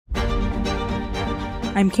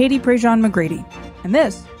I'm Katie Prejean McGrady, and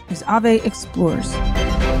this is Ave Explores.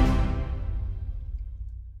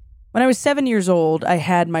 When I was 7 years old, I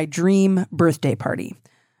had my dream birthday party.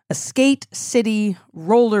 A Skate City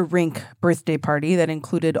roller rink birthday party that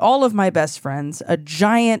included all of my best friends, a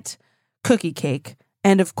giant cookie cake,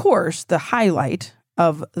 and of course, the highlight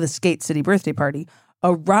of the Skate City birthday party,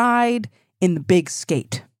 a ride in the big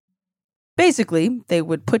skate. Basically, they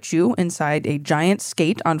would put you inside a giant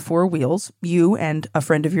skate on four wheels, you and a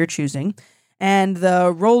friend of your choosing, and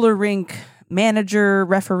the roller rink manager,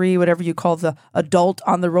 referee, whatever you call the adult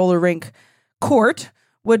on the roller rink court,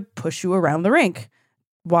 would push you around the rink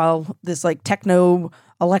while this techno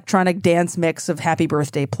electronic dance mix of Happy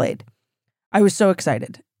Birthday played. I was so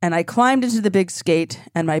excited, and I climbed into the big skate,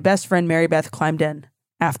 and my best friend Mary Beth climbed in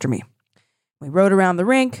after me. We rode around the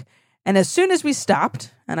rink, and as soon as we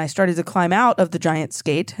stopped, and I started to climb out of the giant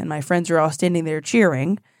skate, and my friends were all standing there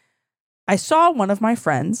cheering, I saw one of my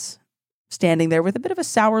friends standing there with a bit of a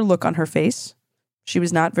sour look on her face. She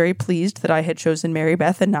was not very pleased that I had chosen Mary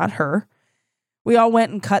Beth and not her. We all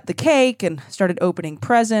went and cut the cake and started opening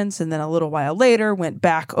presents, and then a little while later went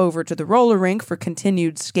back over to the roller rink for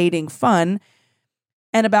continued skating fun.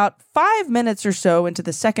 And about 5 minutes or so into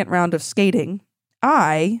the second round of skating,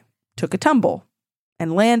 I took a tumble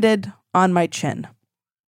and landed on my chin.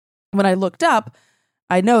 When I looked up,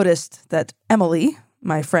 I noticed that Emily,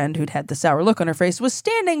 my friend who'd had the sour look on her face, was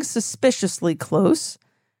standing suspiciously close.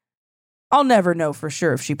 I'll never know for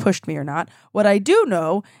sure if she pushed me or not. What I do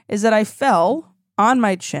know is that I fell on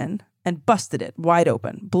my chin and busted it wide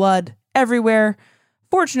open, blood everywhere.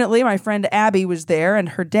 Fortunately, my friend Abby was there, and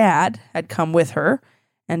her dad had come with her,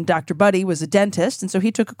 and Dr. Buddy was a dentist, and so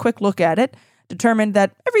he took a quick look at it, determined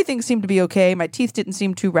that everything seemed to be okay. My teeth didn't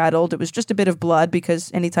seem too rattled. It was just a bit of blood, because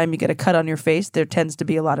anytime you get a cut on your face, there tends to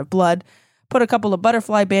be a lot of blood. Put a couple of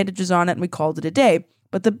butterfly bandages on it, and we called it a day.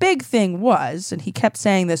 But the big thing was, and he kept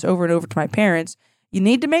saying this over and over to my parents, you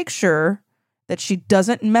need to make sure that she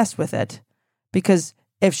doesn't mess with it, because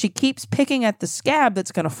if she keeps picking at the scab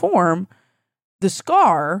that's going to form, the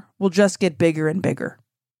scar will just get bigger and bigger.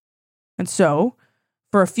 And so,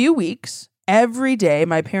 for a few weeks, every day,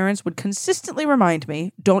 my parents would consistently remind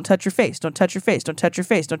me, don't touch your face, don't touch your face, don't touch your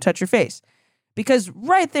face, don't touch your face. Because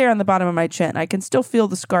right there on the bottom of my chin, I can still feel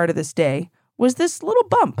the scar to this day, was this little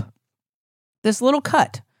bump, this little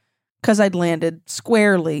cut, because I'd landed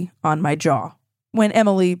squarely on my jaw when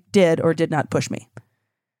Emily did or did not push me.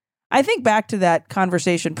 I think back to that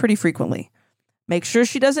conversation pretty frequently. Make sure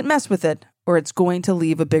she doesn't mess with it, or it's going to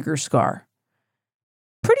leave a bigger scar.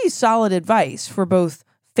 Pretty solid advice for both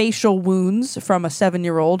facial wounds from a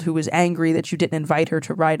 7-year-old who was angry that you didn't invite her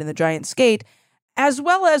to ride in the giant skate, as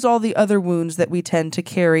well as all the other wounds that we tend to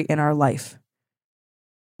carry in our life.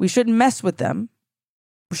 We shouldn't mess with them.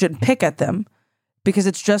 We shouldn't pick at them, because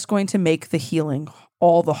it's just going to make the healing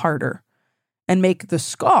all the harder and make the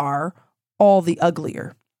scar all the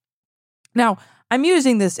uglier. Now, I'm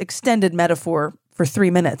using this extended metaphor for 3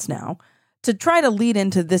 minutes now to try to lead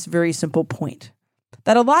into this very simple point,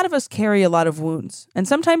 that a lot of us carry a lot of wounds. And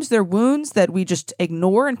sometimes they're wounds that we just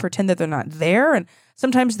ignore and pretend that they're not there. And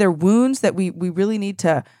sometimes they're wounds that we really need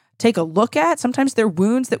to take a look at. Sometimes they're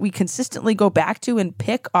wounds that we consistently go back to and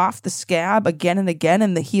pick off the scab again and again,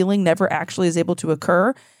 and the healing never actually is able to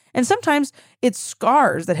occur. And sometimes it's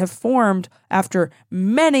scars that have formed after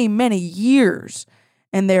many, many years.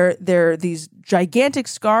 And they're these gigantic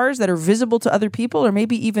scars that are visible to other people, or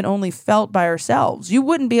maybe even only felt by ourselves. You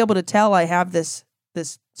wouldn't be able to tell I have this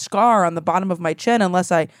scar on the bottom of my chin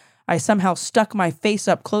unless I somehow stuck my face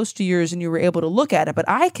up close to yours and you were able to look at it. But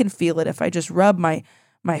I can feel it if I just rub my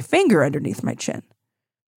finger underneath my chin.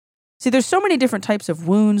 See, there's so many different types of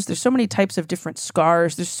wounds. There's so many types of different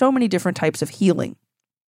scars. There's so many different types of healing.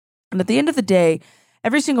 And at the end of the day,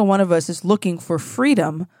 every single one of us is looking for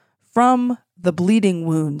freedom from the bleeding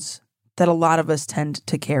wounds that a lot of us tend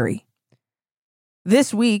to carry.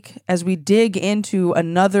 This week, as we dig into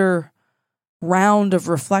another round of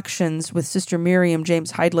reflections with Sister Miriam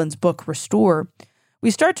James Heidland's book, Restore,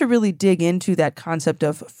 we start to really dig into that concept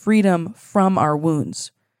of freedom from our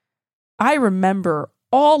wounds. I remember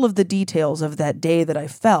all of the details of that day that I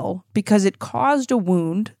fell because it caused a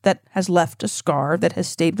wound that has left a scar that has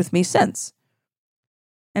stayed with me since.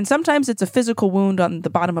 And sometimes it's a physical wound on the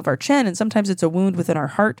bottom of our chin, and sometimes it's a wound within our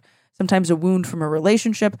heart, sometimes a wound from a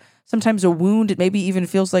relationship, sometimes a wound it maybe even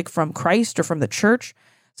feels like from Christ or from the church,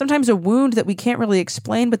 sometimes a wound that we can't really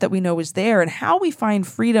explain but that we know is there. And how we find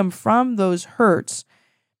freedom from those hurts,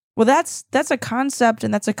 well, that's a concept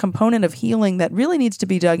and that's a component of healing that really needs to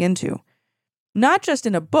be dug into. Not just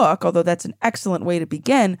in a book, although that's an excellent way to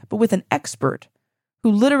begin, but with an expert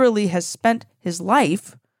who literally has spent his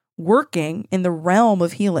life working in the realm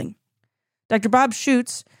of healing. Dr. Bob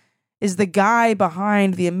Schuchts is the guy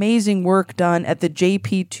behind the amazing work done at the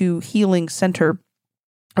JP2 Healing Center,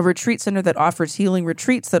 a retreat center that offers healing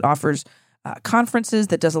retreats, that offers conferences,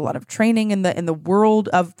 that does a lot of training in the world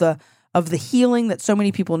of the healing that so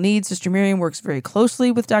many people need. Sister Miriam works very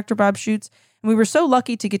closely with Dr. Bob Schuchts, and we were so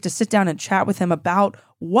lucky to get to sit down and chat with him about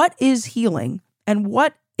what is healing and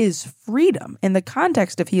what is freedom in the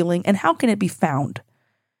context of healing and how can it be found.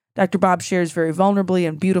 Dr. Bob shares very vulnerably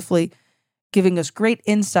and beautifully, giving us great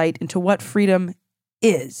insight into what freedom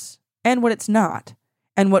is and what it's not,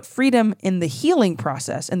 and what freedom in the healing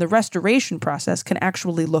process and the restoration process can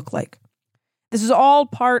actually look like. This is all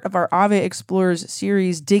part of our Ave Explorers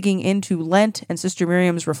series digging into Lent and Sister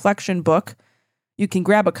Miriam's reflection book. You can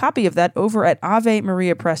grab a copy of that over at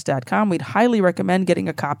AveMariaPress.com. We'd highly recommend getting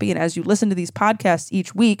a copy, and as you listen to these podcasts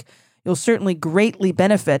each week, you'll certainly greatly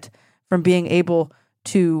benefit from being able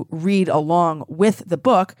to read along with the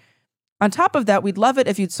book. On top of that, we'd love it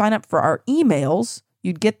if you'd sign up for our emails.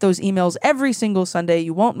 You'd get those emails every single Sunday.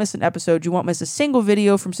 You won't miss an episode. You won't miss a single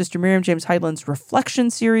video from Sister Miriam James Heidland's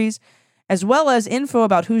reflection series, as well as info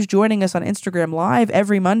about who's joining us on Instagram Live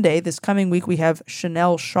every Monday. This coming week, we have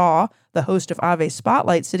Chanel Shaw, the host of Ave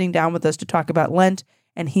Spotlight, sitting down with us to talk about Lent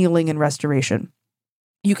and healing and restoration.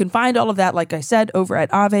 You can find all of that, like I said, over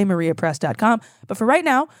at AveMariaPress.com. But for right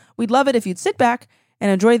now, we'd love it if you'd sit back and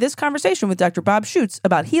enjoy this conversation with Dr. Bob Schuchts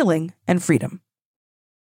about healing and freedom.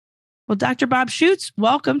 Well, Dr. Bob Schuchts,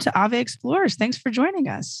 welcome to Ave Explorers. Thanks for joining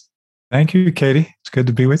us. Thank you, Katie. It's good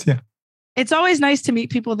to be with you. It's always nice to meet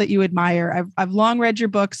people that you admire. I've long read your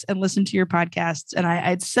books and listened to your podcasts, and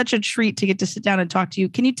it's such a treat to get to sit down and talk to you.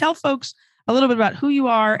 Can you tell folks a little bit about who you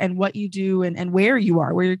are and what you do and where you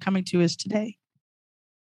are, where you're coming to us today?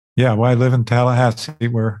 Yeah, well, I live in Tallahassee,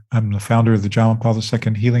 where I'm the founder of the John Paul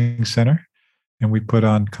II Healing Center, and we put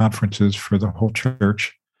on conferences for the whole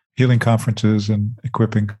church, healing conferences and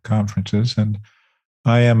equipping conferences. And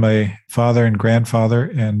I am a father and grandfather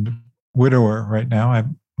and widower right now.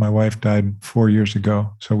 My wife died 4 years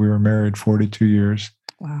ago, so we were married 42 years.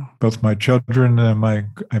 Wow. Both my children and I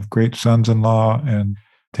have great sons-in-law and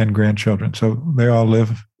 10 grandchildren. So they all live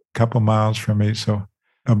a couple miles from me. So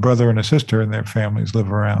a brother and a sister and their families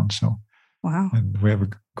live around. So, wow. And we have a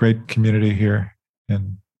great community here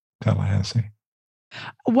in Tallahassee.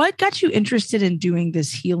 What got you interested in doing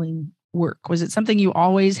this healing work? Was it something you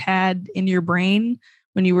always had in your brain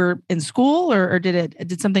when you were in school, or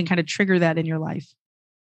did something kind of trigger that in your life?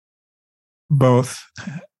 Both.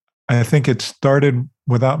 I think it started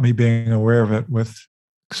without me being aware of it, with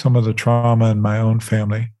some of the trauma in my own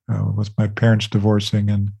family, with my parents divorcing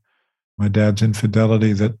and my dad's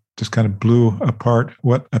infidelity that just kind of blew apart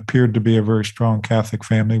what appeared to be a very strong Catholic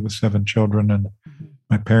family with 7 children and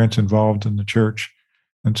my parents involved in the church.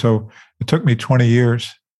 And so it took me 20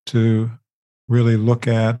 years to really look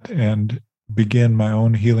at and begin my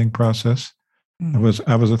own healing process. I was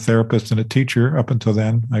a therapist and a teacher up until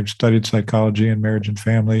then. I've studied psychology and marriage and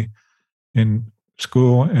family in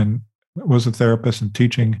school and was a therapist and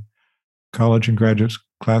teaching college and graduate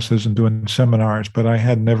classes and doing seminars, but I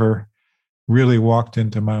had never really walked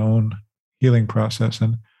into my own healing process.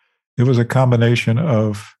 And it was a combination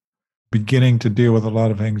of beginning to deal with a lot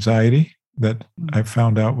of anxiety that I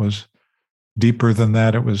found out was deeper than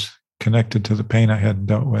that. It was connected to the pain I hadn't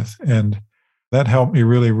dealt with. And that helped me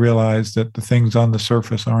really realize that the things on the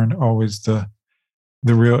surface aren't always the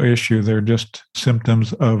real issue. They're just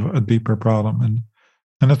symptoms of a deeper problem.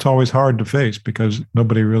 And it's always hard to face because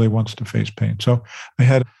nobody really wants to face pain. So I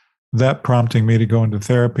had that prompting me to go into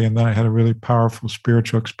therapy. And then I had a really powerful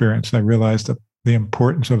spiritual experience. I realized that the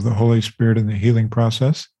importance of the Holy Spirit in the healing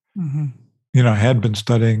process. Mm-hmm. You know, I had been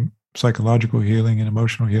studying psychological healing and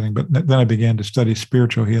emotional healing, but then I began to study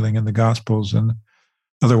spiritual healing in the Gospels and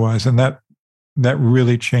otherwise. And that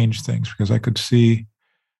really changed things because I could see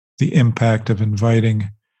the impact of inviting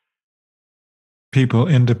people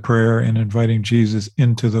into prayer and inviting Jesus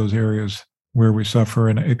into those areas where we suffer,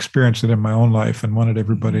 and experienced it in my own life and wanted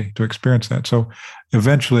everybody to experience that. So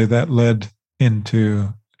eventually that led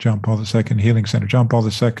into John Paul II Healing Center. John Paul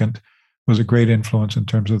II was a great influence in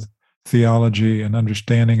terms of theology and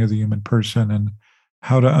understanding of the human person and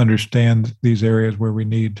how to understand these areas where we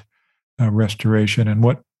need restoration and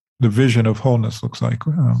what the vision of wholeness looks like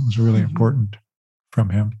was really important from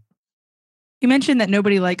him. You mentioned that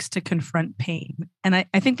nobody likes to confront pain. And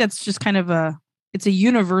I think that's just kind of it's a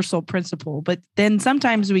universal principle. But then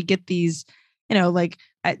sometimes we get these, like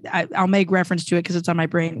I'll make reference to it because it's on my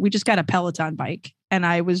brain. We just got a Peloton bike. And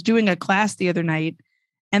I was doing a class the other night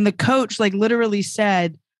and the coach literally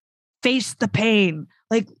said, face the pain,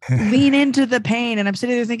 like lean into the pain. And I'm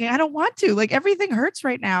sitting there thinking, I don't want to, like everything hurts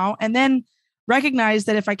right now. And then recognize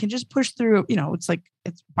that if I can just push through, it's like,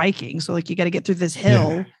 it's biking. So like, you got to get through this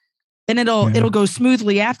hill and it'll go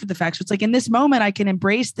smoothly after the fact. So it's like in this moment, I can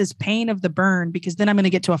embrace this pain of the burn because then I'm going to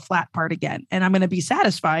get to a flat part again. And I'm going to be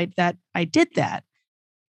satisfied that I did that.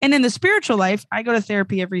 And in the spiritual life, I go to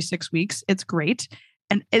therapy every 6 weeks. It's great.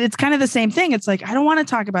 And it's kind of the same thing. It's like, I don't want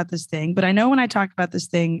to talk about this thing, but I know when I talk about this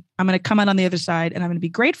thing, I'm going to come out on the other side and I'm going to be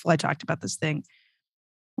grateful I talked about this thing.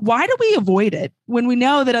 Why do we avoid it when we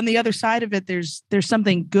know that on the other side of it, there's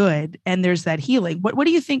something good and there's that healing? What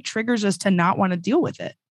do you think triggers us to not want to deal with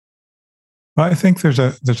it? Well, I think there's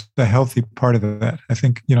a healthy part of that. I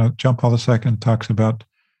think, John Paul II talks about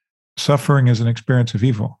suffering as an experience of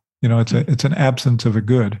evil. It's an absence of a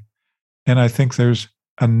good. And I think there's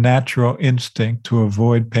a natural instinct to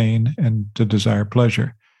avoid pain and to desire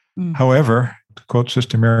pleasure. However, to quote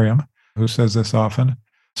Sister Miriam, who says this often,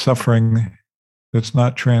 suffering that's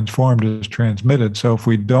not transformed is transmitted. So if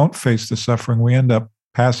we don't face the suffering, we end up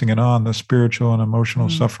passing it on, the spiritual and emotional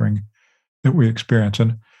suffering that we experience.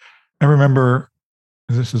 And I remember,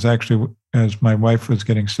 this is actually as my wife was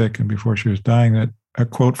getting sick and before she was dying, that a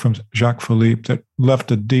quote from Jacques Philippe that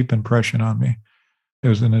left a deep impression on me. It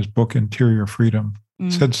was in his book, Interior Freedom.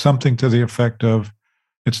 It said something to the effect of,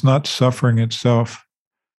 it's not suffering itself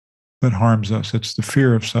that harms us, it's the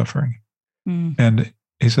fear of suffering. And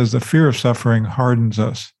he says the fear of suffering hardens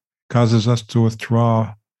us, causes us to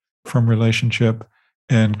withdraw from relationship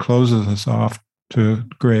and closes us off to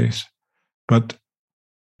grace. But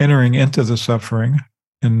entering into the suffering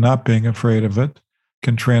and not being afraid of it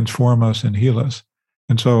can transform us and heal us.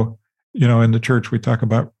 And so, in the church, we talk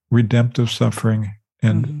about redemptive suffering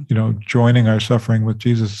and, joining our suffering with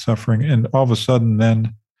Jesus' suffering. And all of a sudden,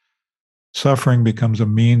 then suffering becomes a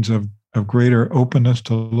means of greater openness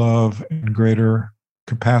to love and greater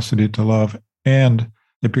capacity to love. And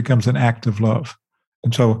it becomes an act of love.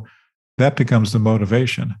 And so that becomes the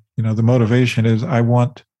motivation. The motivation is I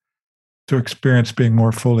want to experience being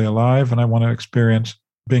more fully alive, and I want to experience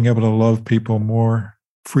being able to love people more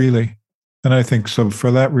freely. And I think so for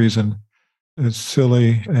that reason, it's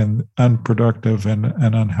silly and unproductive and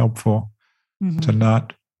unhelpful to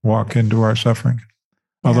not walk into our suffering.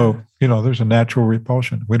 Although, there's a natural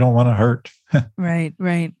repulsion. We don't want to hurt.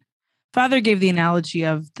 Right. Father gave the analogy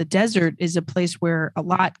of the desert is a place where a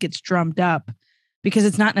lot gets drummed up because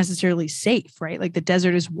it's not necessarily safe, right? Like the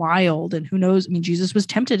desert is wild and who knows? I mean, Jesus was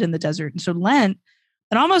tempted in the desert. And so Lent,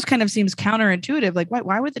 it almost kind of seems counterintuitive. Like,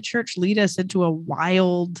 why would the church lead us into a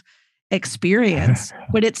wild experience?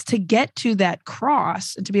 But it's to get to that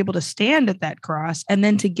cross and to be able to stand at that cross and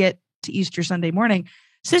then to get to Easter Sunday morning.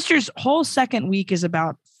 Sister's whole second week is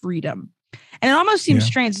about freedom. And it almost seems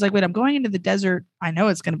strange. It's like, wait, I'm going into the desert. I know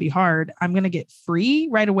it's going to be hard. I'm going to get free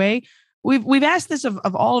right away. We've asked this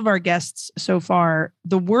of all of our guests so far.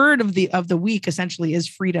 The word of the week essentially is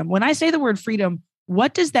freedom. When I say the word freedom,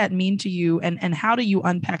 what does that mean to you? And how do you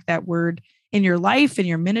unpack that word in your life, in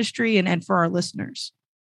your ministry, and for our listeners?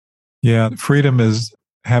 Yeah, freedom is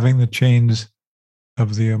having the chains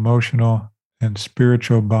of the emotional and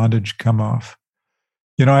spiritual bondage come off.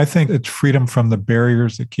 I think it's freedom from the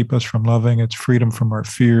barriers that keep us from loving. It's freedom from our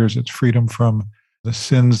fears. It's freedom from the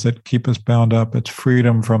sins that keep us bound up. It's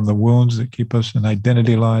freedom from the wounds that keep us and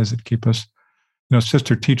identity lies that keep us.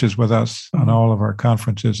 Sister teaches with us on all of our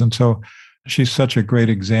conferences. And so she's such a great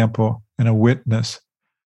example and a witness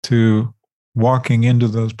to walking into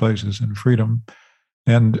those places in freedom.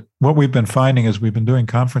 And what we've been finding as we've been doing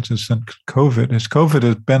conferences since COVID is COVID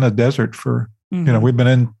has been a desert for, we've been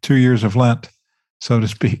in 2 years of Lent, so to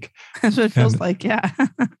speak. That's what it feels like, yeah.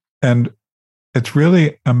 And it's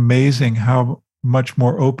really amazing how much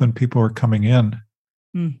more open people are coming in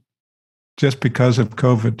just because of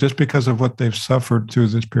COVID, just because of what they've suffered through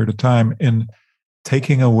this period of time in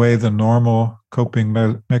taking away the normal coping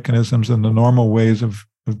mechanisms and the normal ways of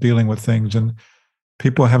dealing with things, and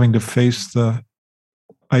people having to face the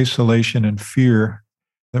isolation and fear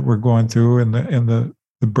that we're going through and the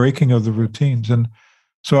breaking of the routines. And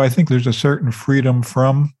so I think there's a certain freedom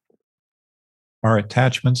from our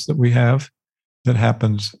attachments that we have that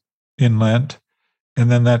happens in Lent.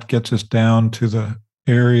 And then that gets us down to the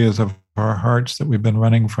areas of our hearts that we've been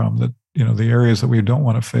running from, that, the areas that we don't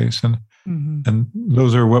want to face. And and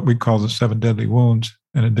those are what we call the 7 deadly wounds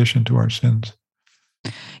in addition to our sins.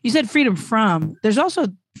 You said freedom from, there's also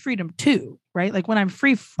freedom to, right? Like when I'm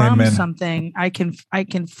free from something, I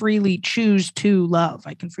can freely choose to love.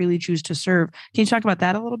 I can freely choose to serve. Can you talk about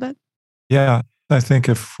that a little bit? Yeah. I think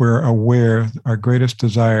if we're aware, our greatest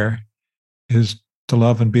desire is to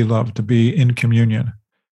love and be loved, to be in communion.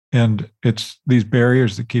 And it's these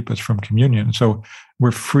barriers that keep us from communion. So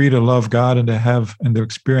we're free to love God and to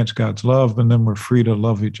experience God's love, and then we're free to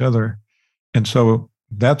love each other. And so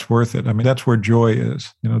that's worth it. I mean, that's where joy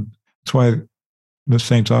is. That's why the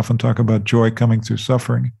saints often talk about joy coming through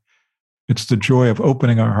suffering. It's the joy of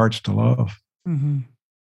opening our hearts to love. Mm-hmm.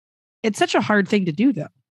 It's such a hard thing to do, though.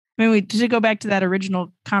 I mean, to go back to that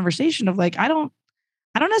original conversation of like, I don't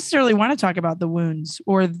necessarily want to talk about the wounds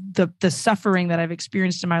or the suffering that I've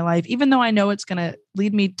experienced in my life, even though I know it's going to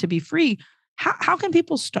lead me to be free. How can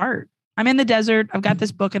people start? I'm in the desert. I've got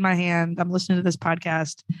this book in my hand. I'm listening to this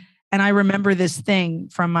podcast. And I remember this thing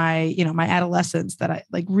from my adolescence that I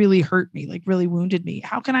like really hurt me, like really wounded me.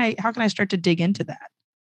 How can I start to dig into that?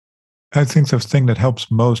 I think the thing that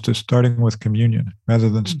helps most is starting with communion rather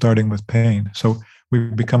than starting with pain. So we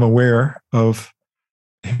become aware of,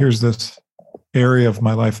 here's this area of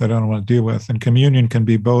my life that I don't want to deal with. And communion can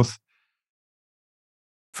be both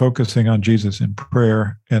focusing on Jesus in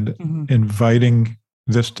prayer and inviting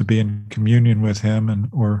this to be in communion with him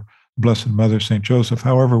or Blessed Mother, St. Joseph,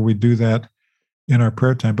 however we do that in our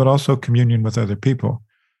prayer time, but also communion with other people.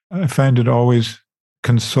 I find it always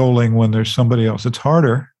consoling when there's somebody else. It's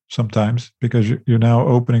harder sometimes because you're now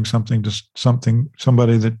opening somebody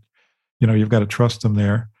that, you've got to trust them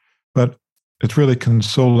there. But it's really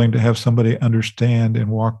consoling to have somebody understand and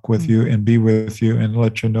walk with you and be with you and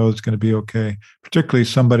let you know it's going to be okay, particularly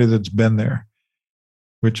somebody that's been there,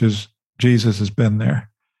 which is Jesus has been there.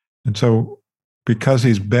 And so because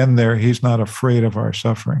he's been there, he's not afraid of our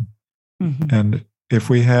suffering. Mm-hmm. And if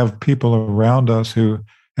we have people around us who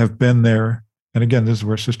have been there, and again, this is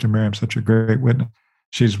where Sister Miriam's such a great witness.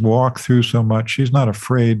 She's walked through so much. She's not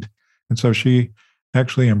afraid. And so she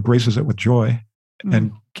actually embraces it with joy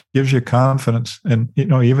and gives you confidence. And,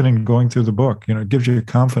 even in going through the book, it gives you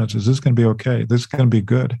confidence. Is this going to be okay? This is going to be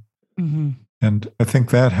good. Mm-hmm. And I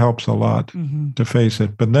think that helps a lot to face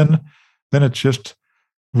it. But then it's just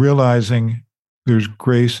realizing there's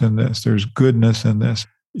grace in this. There's goodness in this.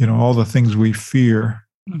 All the things we fear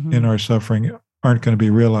in our suffering aren't going to be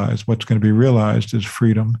realized. What's going to be realized is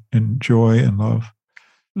freedom and joy and love.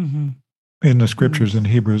 Mm-hmm. In the scriptures in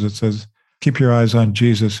Hebrews, it says, keep your eyes on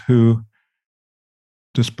Jesus, who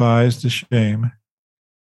despised the shame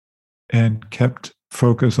and kept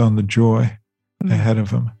focus on the joy ahead of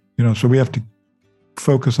him. So we have to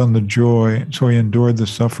focus on the joy. So he endured the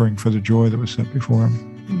suffering for the joy that was set before him.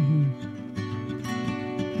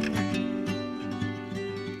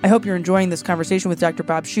 I hope you're enjoying this conversation with Dr.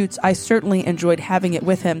 Bob Schuchts. I certainly enjoyed having it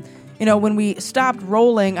with him. When we stopped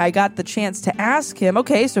rolling, I got the chance to ask him,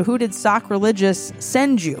 okay, so who did Sockreligious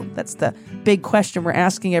send you? That's the big question we're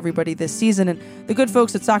asking everybody this season. And the good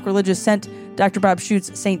folks at Sockreligious sent Dr. Bob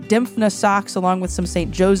Schuchts St. Dymphna socks along with some St.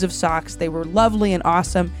 Joseph socks. They were lovely and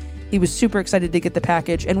awesome. He was super excited to get the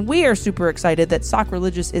package. And we are super excited that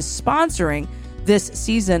Sockreligious is sponsoring this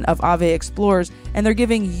season of Ave Explores. And they're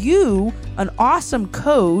giving you an awesome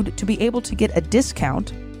code to be able to get a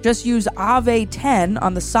discount. Just use AVE10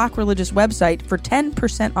 on the Sockreligious website for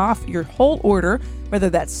 10% off your whole order, whether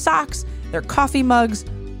that's socks, their coffee mugs,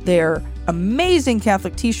 their amazing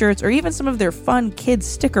Catholic t-shirts, or even some of their fun kids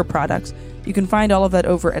sticker products. You can find all of that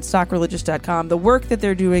over at sockreligious.com. The work that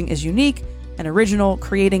they're doing is unique and original,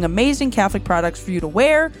 creating amazing Catholic products for you to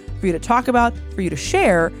wear, for you to talk about, for you to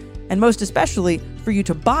share, and most especially for you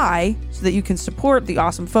to buy so that you can support the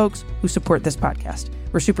awesome folks who support this podcast.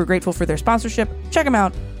 We're super grateful for their sponsorship. Check them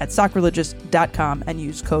out at sockreligious.com and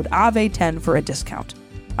use code AVE10 for a discount.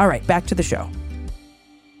 All right, back to the show.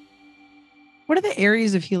 What are the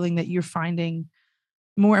areas of healing that you're finding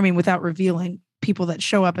more, without revealing people that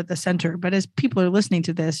show up at the center, but as people are listening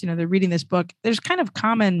to this, they're reading this book, there's kind of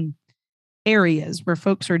common areas where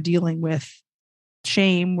folks are dealing with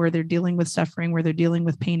shame, where they're dealing with suffering, where they're dealing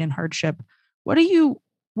with pain and hardship. What do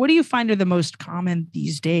you find are the most common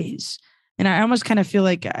these days? And I almost kind of feel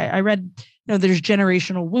like I read, there's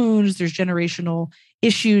generational wounds, there's generational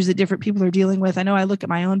issues that different people are dealing with. I know I look at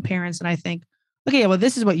my own parents and I think, okay, well,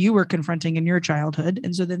 this is what you were confronting in your childhood.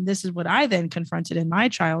 And so then this is what I then confronted in my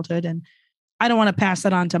childhood. And I don't want to pass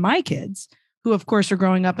that on to my kids, who of course are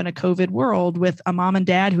growing up in a COVID world with a mom and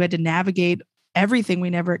dad who had to navigate everything we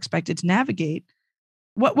never expected to navigate.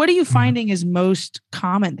 What are you finding is most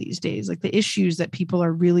common these days? Like the issues that people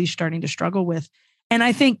are really starting to struggle with. And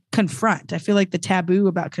I think confront. I feel like the taboo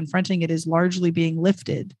about confronting it is largely being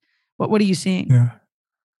lifted. What are you seeing? Yeah.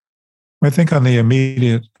 I think on the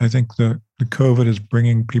immediate, I think the COVID is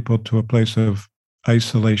bringing people to a place of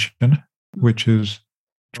isolation, which is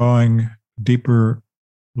drawing deeper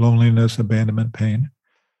loneliness, abandonment, pain.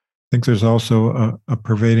 I think there's also a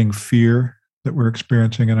pervading fear that we're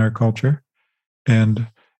experiencing in our culture. And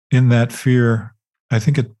in that fear, I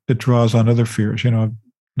think it draws on other fears.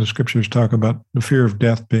 The scriptures talk about the fear of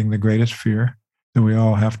death being the greatest fear that we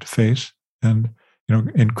all have to face. And,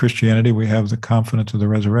 in Christianity, we have the confidence of the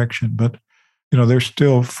resurrection. But, there's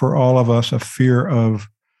still for all of us a fear of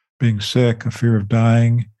being sick, a fear of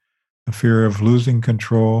dying, a fear of losing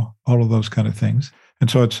control, all of those kind of things. And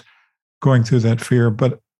so it's going through that fear.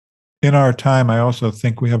 But in our time, I also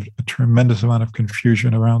think we have a tremendous amount of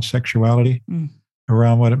confusion around sexuality,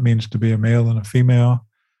 around what it means to be a male and a female,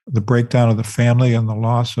 the breakdown of the family and the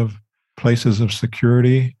loss of places of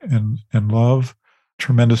security and love,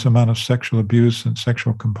 tremendous amount of sexual abuse and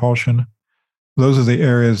sexual compulsion. Those are the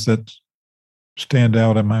areas that stand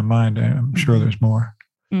out in my mind. I'm sure there's more.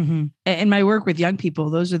 Mm-hmm. In my work with young people,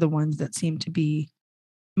 those are the ones that seem to be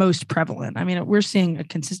most prevalent. I mean, we're seeing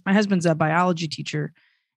my husband's a biology teacher,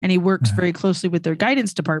 and he works very closely with their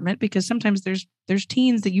guidance department, because sometimes there's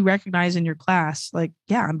teens that you recognize in your class, like,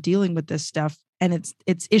 yeah, I'm dealing with this stuff, and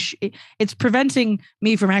it's preventing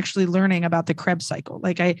me from actually learning about the Krebs cycle.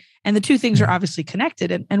 And the two things are obviously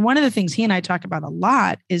connected. And one of the things he and I talk about a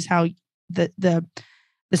lot is how the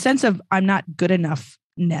sense of I'm not good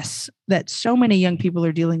enoughness that so many young people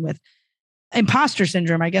are dealing with. Imposter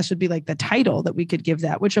syndrome, I guess, would be like the title that we could give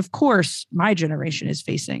that, which of course my generation is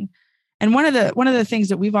facing. And one of the things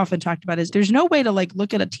that we've often talked about is there's no way to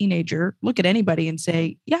look at a teenager, look at anybody and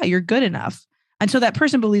say, yeah, you're good enough. Until that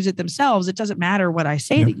person believes it themselves, it doesn't matter what I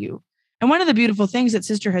say to you. And one of the beautiful things that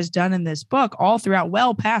Sister has done in this book all throughout,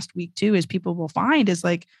 well past week 2, is people will find is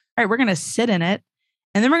all right, we're going to sit in it.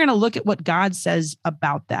 And then we're going to look at what God says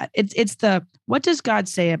about that. It's what does God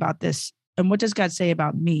say about this? And what does God say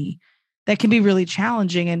about me? That can be really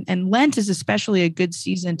challenging. And Lent is especially a good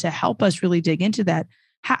season to help us really dig into that.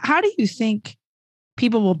 How do you think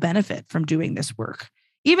people will benefit from doing this work?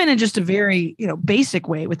 Even in just a very, basic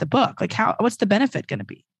way with the book, what's the benefit going to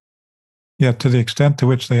be? Yeah, to the extent to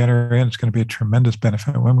which they enter in, it's going to be a tremendous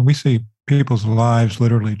benefit. When we see people's lives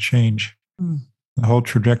literally change, the whole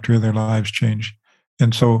trajectory of their lives change.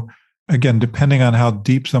 And so, again, depending on how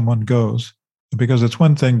deep someone goes, because it's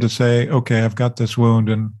one thing to say, okay, I've got this wound,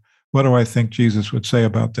 and what do I think Jesus would say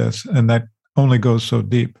about this? And that only goes so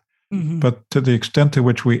deep. But to the extent to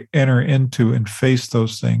which we enter into and face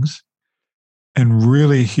those things and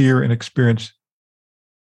really hear and experience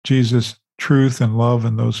Jesus' truth and love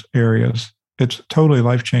in those areas, it's totally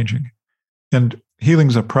life-changing. And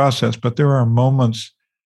healing's a process, but there are moments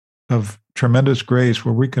of tremendous grace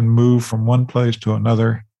where we can move from one place to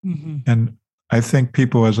another. And I think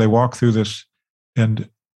people, as they walk through this, and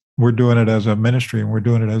we're doing it as a ministry and we're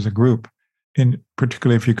doing it as a group, and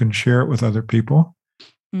particularly if you can share it with other people,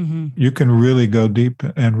 you can really go deep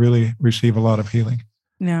and really receive a lot of healing.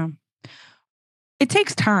 Yeah. It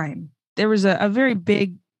takes time. There was a very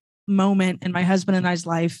big moment in my husband and I's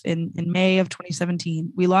life in May of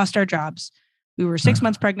 2017. We lost our jobs. We were 6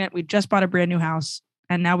 months pregnant. We just bought a brand new house,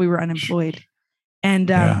 and now we were unemployed. And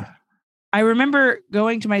I remember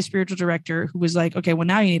going to my spiritual director, who was like, okay, well,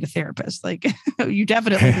 now you need a therapist. You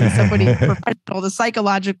definitely need somebody professional to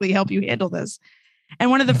psychologically help you handle this. And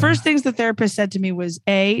one of the first things the therapist said to me was,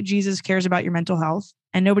 A, Jesus cares about your mental health.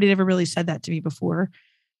 And nobody had ever really said that to me before.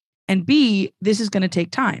 And B, this is going to take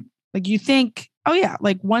time. You think, oh yeah,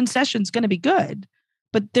 one session's going to be good.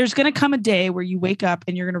 But there's going to come a day where you wake up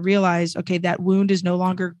and you're going to realize, okay, that wound is no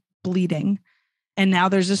longer bleeding. And now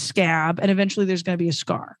there's a scab, and eventually there's going to be a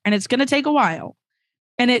scar. And it's going to take a while.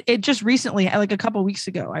 And it just recently, a couple of weeks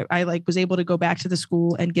ago, I was able to go back to the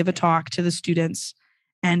school and give a talk to the students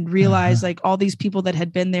and realize all these people that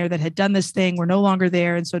had been there, that had done this thing, were no longer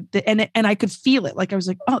there. And so, and I could feel it. I was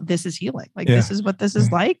like, oh, this is healing. This is what this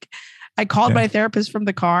is like. I called my therapist from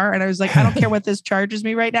the car, and I was like, I don't care what this charges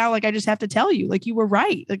me right now. I just have to tell you, you were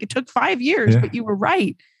right. It took 5 years, but you were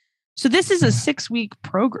right. So this is a 6-week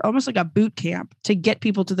program, almost like a boot camp, to get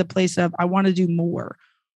people to the place of, I want to do more.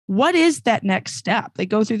 What is that next step? They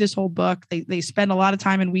go through this whole book. They spend a lot of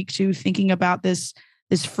time in week 2 thinking about this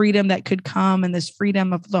freedom that could come, and this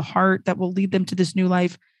freedom of the heart that will lead them to this new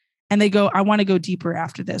life. And they go, I want to go deeper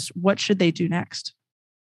after this. What should they do next?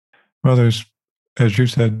 Well, there's, as you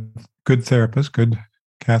said, good therapists, good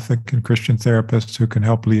Catholic and Christian therapists who can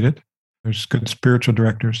help lead it. There's good spiritual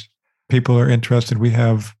directors. People are interested.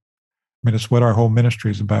 It's what our whole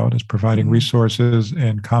ministry is about, is providing resources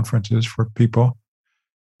and conferences for people,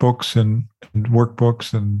 books and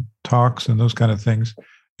workbooks and talks and those kind of things,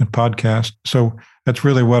 and podcasts. So that's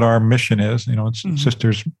really what our mission is.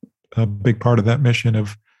 Sisters, a big part of that mission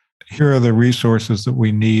of, here are the resources that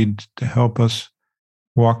we need to help us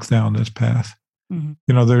walk down this path.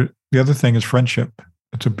 The other thing is friendship.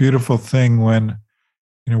 It's a beautiful thing when,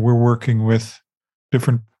 we're working with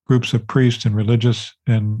different groups of priests and religious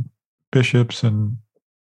and bishops and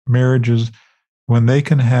marriages, when they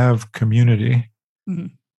can have community Mm-hmm.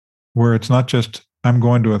 where it's not just I'm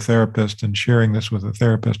going to a therapist and sharing this with a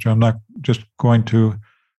therapist, or I'm not just going to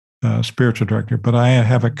a spiritual director, but I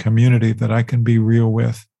have a community that I can be real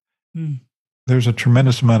with. Mm. There's a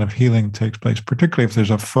tremendous amount of healing takes place, particularly if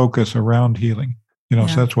there's a focus around healing. Yeah.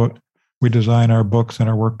 So that's what we design our books and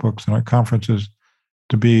our workbooks and our conferences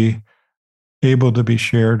to be able to be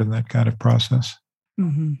shared in that kind of process.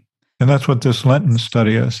 Mm-hmm. And that's what this Lenten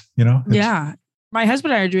study is, Yeah. My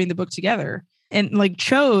husband and I are doing the book together, and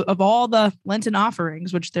of all the Lenten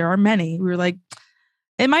offerings, which there are many, we were like,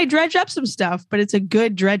 it might dredge up some stuff, but it's a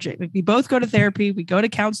good dredging. Like, we both go to therapy, we go to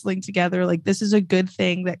counseling together. Like, this is a good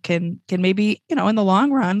thing that can maybe, in the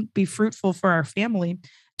long run, be fruitful for our family.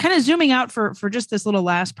 Kind of zooming out for just this little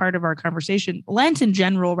last part of our conversation, Lent in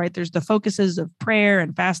general, right? There's the focuses of prayer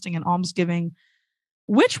and fasting and almsgiving.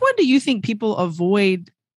 Which one do you think people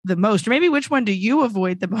avoid the most? Or maybe which one do you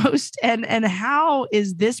avoid the most? And how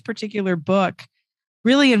is this particular book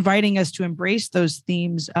really inviting us to embrace those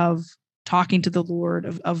themes of talking to the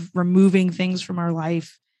Lord, of removing things from our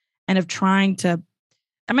life, and of trying to,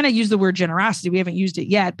 I'm going to use the word generosity. We haven't used it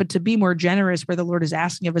yet, but to be more generous where the Lord is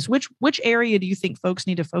asking of us. Which area do you think folks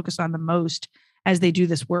need to focus on the most as they do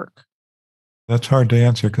this work? That's hard to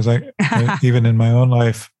answer, because I even in my own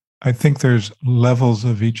life, I think there's levels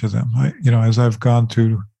of each of them. As I've gone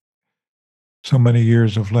through so many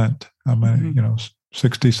years of Lent,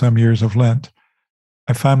 60 some years of Lent,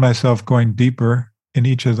 I find myself going deeper in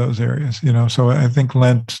each of those areas, So I think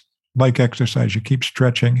Lent, like exercise, you keep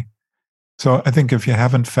stretching. So I think if you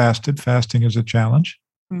haven't fasted, fasting is a challenge.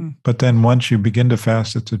 Mm. But then once you begin to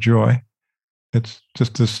fast, it's a joy. It's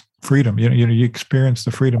just this freedom. You experience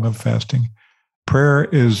the freedom of fasting. Prayer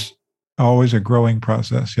is always a growing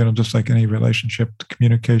process, just like any relationship.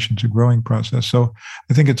 Communication is a growing process. So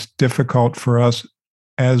I think it's difficult for us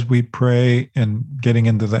as we pray and getting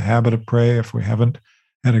into the habit of prayer, if we haven't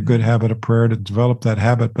had a good habit of prayer, to develop that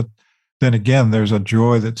habit. But then again, there's a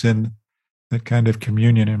joy that's in that kind of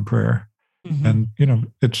communion in prayer. Mm-hmm.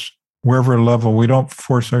 And, it's wherever level. We don't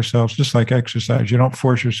force ourselves, just like exercise. You don't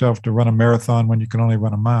force yourself to run a marathon when you can only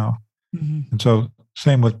run a mile. Mm-hmm. And so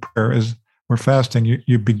same with prayer. Is we're fasting,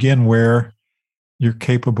 you begin where you're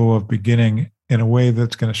capable of beginning in a way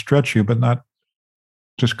that's going to stretch you, but not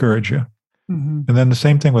discourage you. Mm-hmm. And then the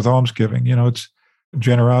same thing with almsgiving. It's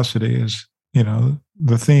generosity is,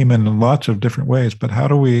 the theme in lots of different ways, but how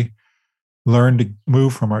do we learn to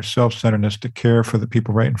move from our self-centeredness to care for the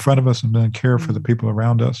people right in front of us, and then care for the people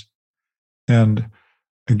around us? And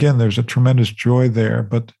again, there's a tremendous joy there,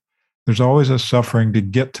 but there's always a suffering to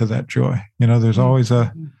get to that joy. There's always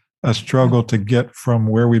a struggle to get from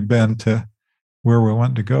where we've been to where we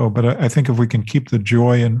want to go. But I think if we can keep the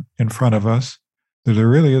joy in front of us, there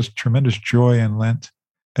really is tremendous joy in Lent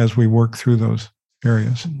as we work through those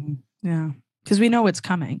areas. Mm-hmm. Yeah. Because we know it's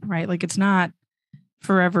coming, right? Like, it's not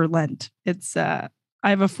forever Lent. It's I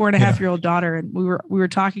have a 4.5-year-old daughter, and we were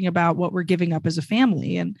talking about what we're giving up as a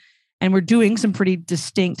family, and we're doing some pretty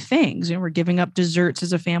distinct things. We're giving up desserts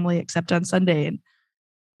as a family, except on Sunday. And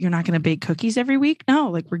you're not going to bake cookies every week.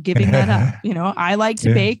 No, like, we're giving that up. I like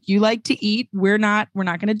to bake, you like to eat. We're not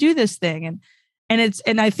going to do this thing.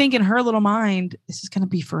 And I think in her little mind, this is going to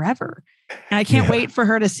be forever. And I can't wait for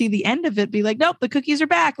her to see the end of it, be like, nope, the cookies are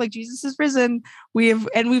back. Like, Jesus is risen. We've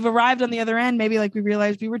arrived on the other end. Maybe like we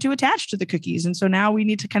realized we were too attached to the cookies. And so now we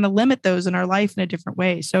need to kind of limit those in our life in a different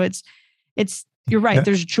way. So it's, you're right.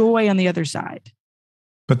 There's joy on the other side.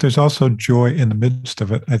 But there's also joy in the midst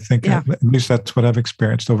of it. I think at least that's what I've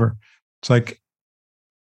experienced over. It's like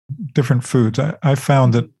different foods. I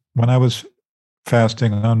found that when I was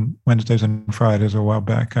fasting on Wednesdays and Fridays a while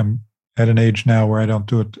back, I'm at an age now where I don't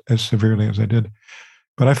do it as severely as I did.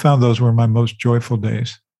 But I found those were my most joyful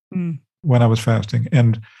days when I was fasting.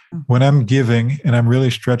 And when I'm giving and I'm really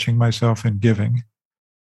stretching myself in giving,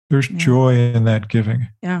 there's joy in that giving.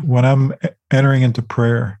 Yeah. When I'm entering into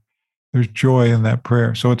prayer, there's joy in that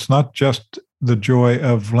prayer. So it's not just the joy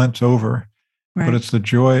of Lent's over, but it's the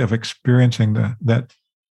joy of experiencing that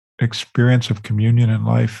experience of communion and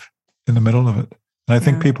life in the middle of it. And I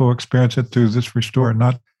think people experience it through this Restore,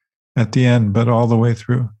 not at the end, but all the way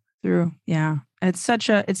through. Yeah. It's such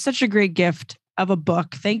a great gift of a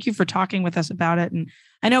book. Thank you for talking with us about it. And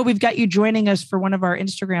I know we've got you joining us for one of our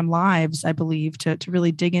Instagram lives, I believe, to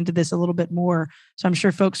really dig into this a little bit more. So I'm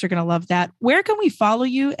sure folks are going to love that. Where can we follow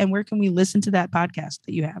you, and where can we listen to that podcast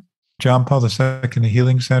that you have? John Paul II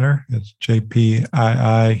Healing Center. It's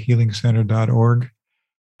jpiihealingcenter.org.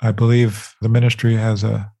 I believe the ministry has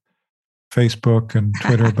a Facebook and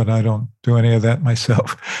Twitter, but I don't do any of that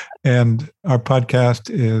myself. And our podcast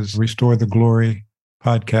is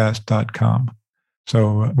restoretheglorypodcast.com.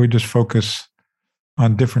 So we just focus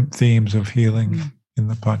on different themes of healing in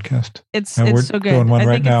the podcast. It's we're so good. Doing one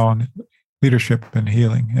right now on leadership and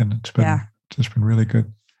healing, and it's been really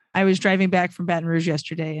good. I was driving back from Baton Rouge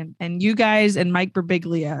yesterday, and you guys and Mike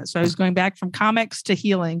Birbiglia. So I was going back from comics to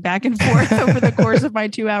healing, back and forth over the course of my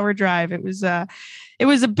 2-hour drive. It was a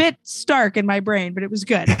bit stark in my brain, but it was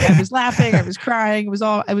good. I was laughing, I was crying. It was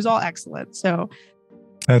all excellent. So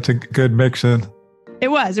that's a good mix. It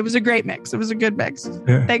was a great mix. It was a good mix.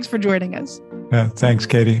 Yeah. Thanks for joining us. Yeah, thanks,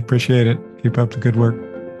 Katie. Appreciate it. Keep up the good work.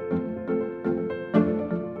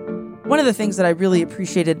 One of the things that I really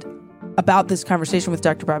appreciated about this conversation with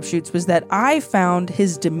Dr. Bob Schuchts was that I found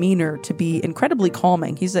his demeanor to be incredibly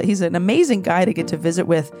calming. He's an amazing guy to get to visit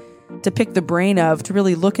with, to pick the brain of, to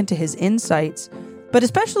really look into his insights, but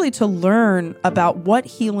especially to learn about what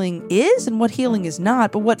healing is and what healing is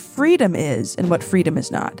not, but what freedom is and what freedom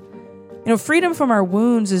is not. Freedom from our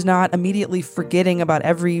wounds is not immediately forgetting about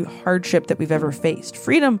every hardship that we've ever faced.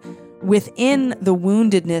 Freedom within the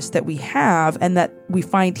woundedness that we have and that we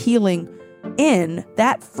find healing in,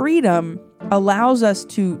 that freedom allows us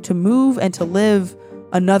to move and to live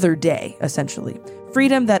another day, essentially.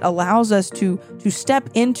 Freedom that allows us to step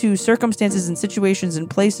into circumstances and situations and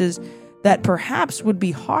places that perhaps would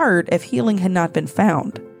be hard if healing had not been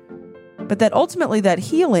found. But that ultimately that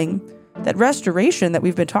healing, that restoration that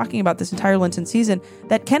we've been talking about this entire Lenten season,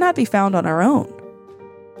 that cannot be found on our own.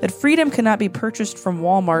 That freedom cannot be purchased from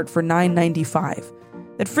Walmart for $9.95.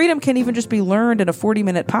 That freedom can even just be learned in a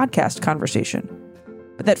 40-minute podcast conversation.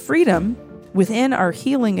 But that freedom within our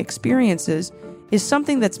healing experiences is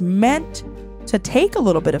something that's meant to take a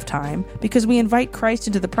little bit of time because we invite Christ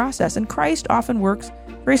into the process, and Christ often works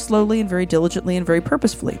very slowly and very diligently and very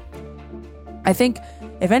purposefully. I think,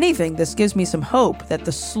 if anything, this gives me some hope that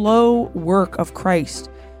the slow work of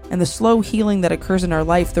Christ and the slow healing that occurs in our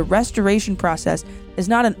life, the restoration process, is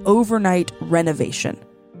not an overnight renovation.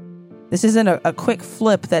 This isn't a quick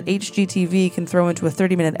flip that HGTV can throw into a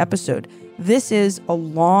 30-minute episode. This is a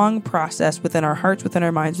long process within our hearts, within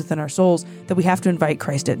our minds, within our souls that we have to invite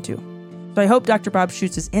Christ into. So I hope Dr. Bob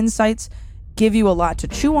Schuchts' insights give you a lot to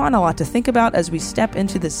chew on, a lot to think about as we step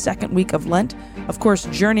into the second week of Lent. Of course,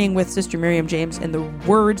 journeying with Sister Miriam James and the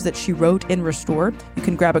words that she wrote in Restore. You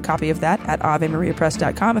can grab a copy of that at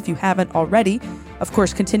AveMariaPress.com if you haven't already. Of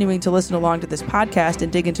course, continuing to listen along to this podcast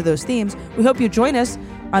and dig into those themes, we hope you join us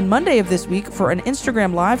on Monday of this week for an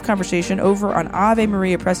Instagram live conversation over on Ave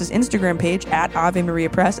Maria Press's Instagram page at Ave Maria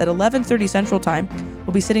Press at 11:30 Central Time.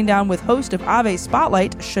 We'll be sitting down with host of Ave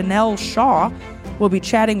Spotlight, Chanel Shaw. We'll be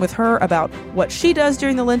chatting with her about what she does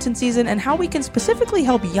during the Lenten season and how we can specifically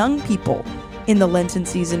help young people in the Lenten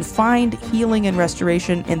season find healing and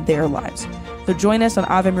restoration in their lives. So join us on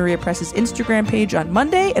Ave Maria Press's Instagram page on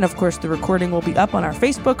Monday, and of course the recording will be up on our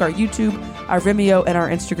Facebook, our YouTube, our Vimeo, and our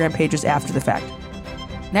Instagram pages after the fact.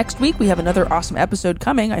 Next week, we have another awesome episode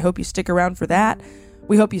coming. I hope you stick around for that.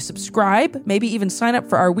 We hope you subscribe, maybe even sign up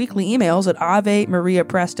for our weekly emails at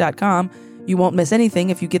AveMariaPress.com. You won't miss anything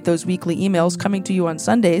if you get those weekly emails coming to you on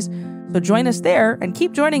Sundays. So join us there and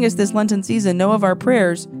keep joining us this Lenten season. Know of our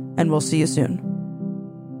prayers, and we'll see you soon.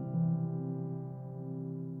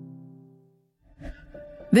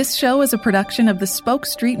 This show is a production of the Spoke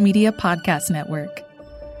Street Media Podcast Network.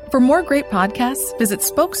 For more great podcasts, visit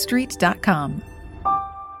spokestreet.com.